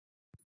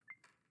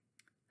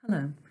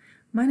Hello,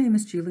 my name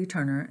is Julie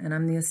Turner, and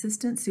I'm the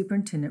Assistant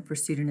Superintendent for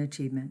Student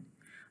Achievement.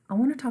 I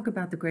want to talk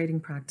about the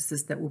grading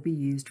practices that will be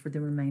used for the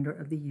remainder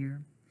of the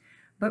year.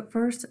 But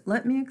first,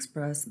 let me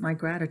express my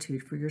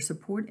gratitude for your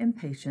support and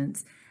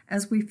patience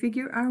as we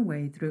figure our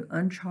way through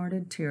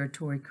uncharted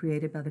territory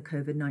created by the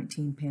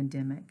COVID-19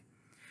 pandemic.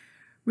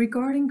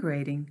 Regarding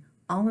grading,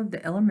 all of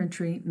the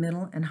elementary,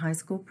 middle, and high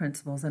school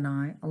principals and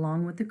I,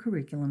 along with the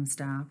curriculum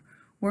staff,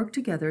 work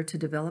together to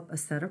develop a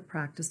set of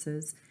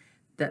practices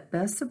that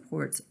best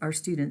supports our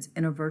students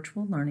in a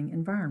virtual learning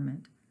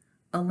environment.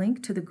 A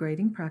link to the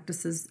grading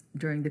practices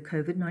during the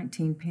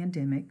COVID-19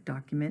 pandemic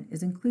document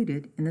is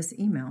included in this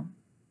email.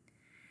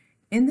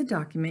 In the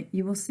document,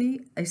 you will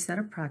see a set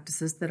of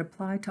practices that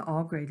apply to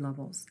all grade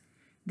levels.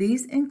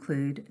 These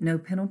include no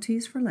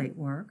penalties for late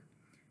work,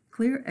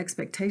 clear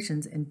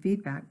expectations and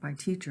feedback by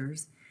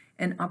teachers,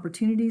 and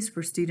opportunities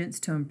for students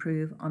to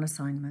improve on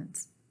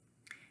assignments.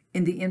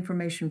 In the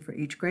information for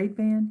each grade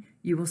band,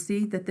 you will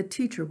see that the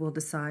teacher will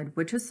decide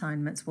which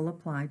assignments will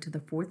apply to the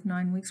fourth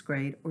 9 weeks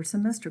grade or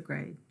semester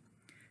grade.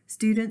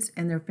 Students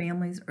and their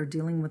families are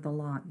dealing with a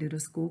lot due to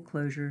school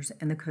closures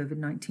and the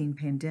COVID-19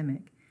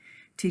 pandemic.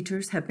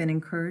 Teachers have been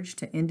encouraged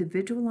to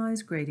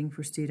individualize grading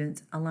for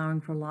students, allowing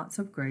for lots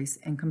of grace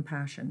and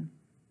compassion.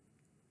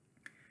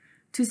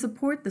 To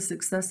support the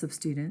success of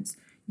students,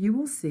 you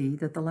will see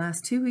that the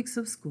last 2 weeks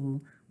of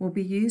school will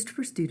be used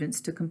for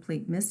students to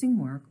complete missing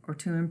work or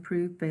to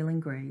improve failing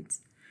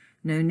grades.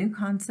 No new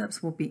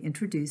concepts will be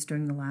introduced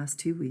during the last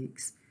 2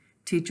 weeks.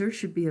 Teachers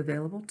should be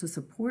available to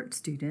support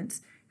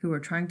students who are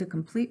trying to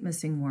complete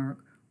missing work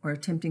or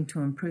attempting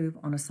to improve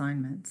on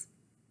assignments.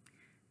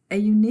 A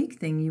unique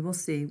thing you will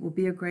see will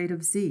be a grade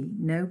of Z,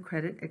 no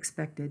credit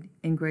expected,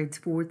 in grades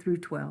 4 through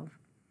 12.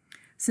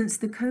 Since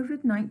the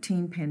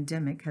COVID-19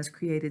 pandemic has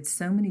created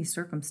so many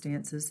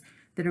circumstances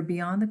that are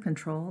beyond the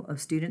control of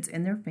students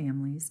and their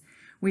families,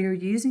 we are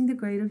using the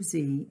grade of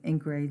Z in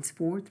grades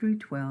 4 through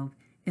 12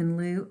 in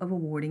lieu of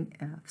awarding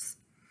Fs.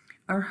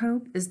 Our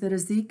hope is that a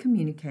Z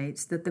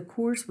communicates that the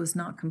course was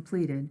not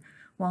completed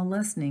while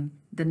lessening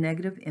the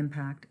negative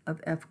impact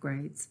of F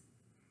grades.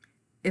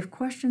 If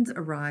questions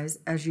arise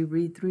as you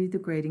read through the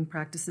grading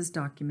practices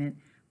document,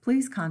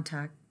 please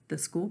contact the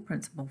school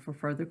principal for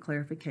further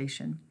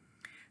clarification.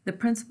 The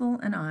principal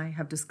and I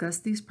have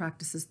discussed these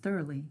practices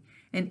thoroughly,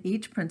 and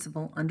each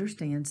principal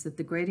understands that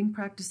the grading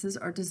practices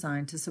are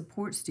designed to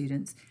support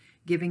students,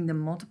 giving them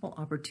multiple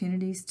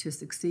opportunities to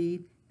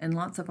succeed and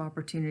lots of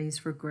opportunities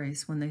for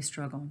grace when they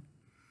struggle.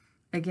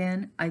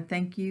 Again, I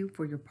thank you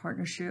for your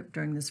partnership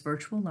during this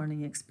virtual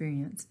learning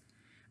experience.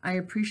 I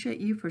appreciate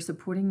you for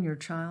supporting your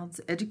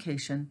child's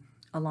education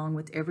along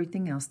with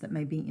everything else that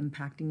may be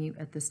impacting you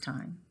at this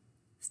time.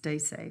 Stay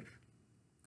safe.